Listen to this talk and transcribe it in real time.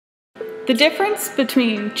The Difference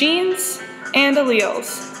Between Genes and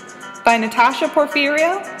Alleles by Natasha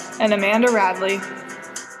Porfirio and Amanda Radley.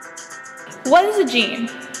 What is a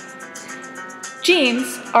gene?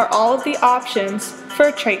 Genes are all of the options for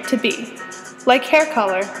a trait to be, like hair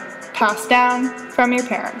color, passed down from your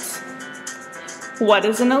parents. What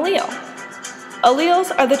is an allele?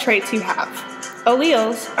 Alleles are the traits you have.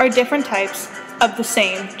 Alleles are different types of the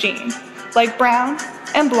same gene, like brown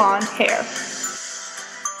and blonde hair.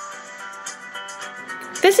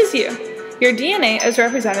 This is you. Your DNA is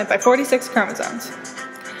represented by 46 chromosomes.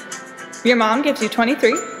 Your mom gives you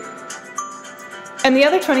 23, and the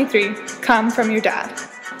other 23 come from your dad.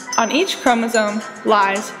 On each chromosome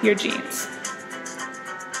lies your genes.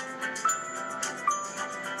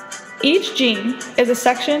 Each gene is a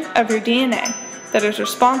section of your DNA that is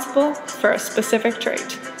responsible for a specific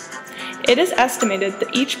trait. It is estimated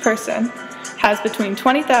that each person has between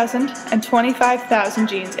 20,000 and 25,000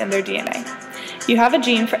 genes in their DNA. You have a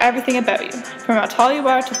gene for everything about you, from how tall you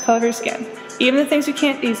are to the color of your skin, even the things you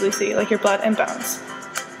can't easily see, like your blood and bones.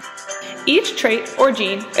 Each trait or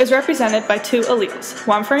gene is represented by two alleles,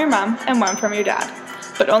 one from your mom and one from your dad,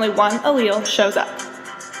 but only one allele shows up.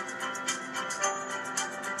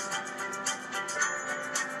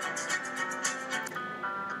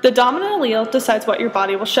 The dominant allele decides what your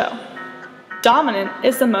body will show. Dominant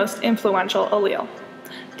is the most influential allele.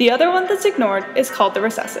 The other one that's ignored is called the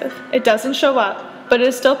recessive. It doesn't show up, but it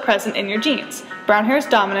is still present in your genes. Brown hair is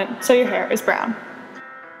dominant, so your hair is brown.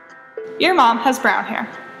 Your mom has brown hair.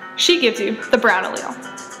 She gives you the brown allele.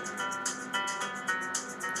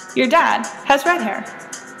 Your dad has red hair.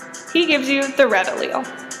 He gives you the red allele.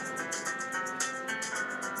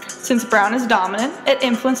 Since brown is dominant, it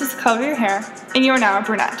influences the color of your hair, and you are now a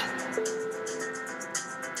brunette.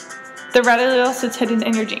 The red allele sits hidden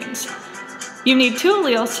in your genes. You need two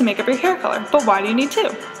alleles to make up your hair color, but why do you need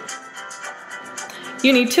two?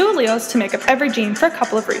 You need two alleles to make up every gene for a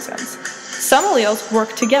couple of reasons. Some alleles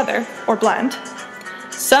work together, or blend.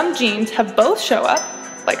 Some genes have both show up,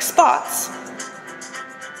 like spots.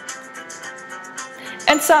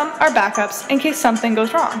 And some are backups in case something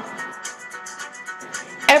goes wrong.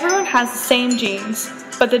 Everyone has the same genes,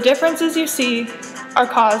 but the differences you see are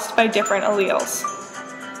caused by different alleles.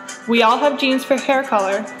 We all have genes for hair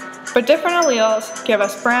color, but different alleles give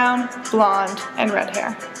us brown, blonde, and red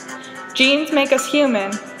hair. Genes make us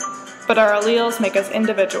human, but our alleles make us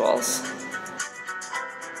individuals.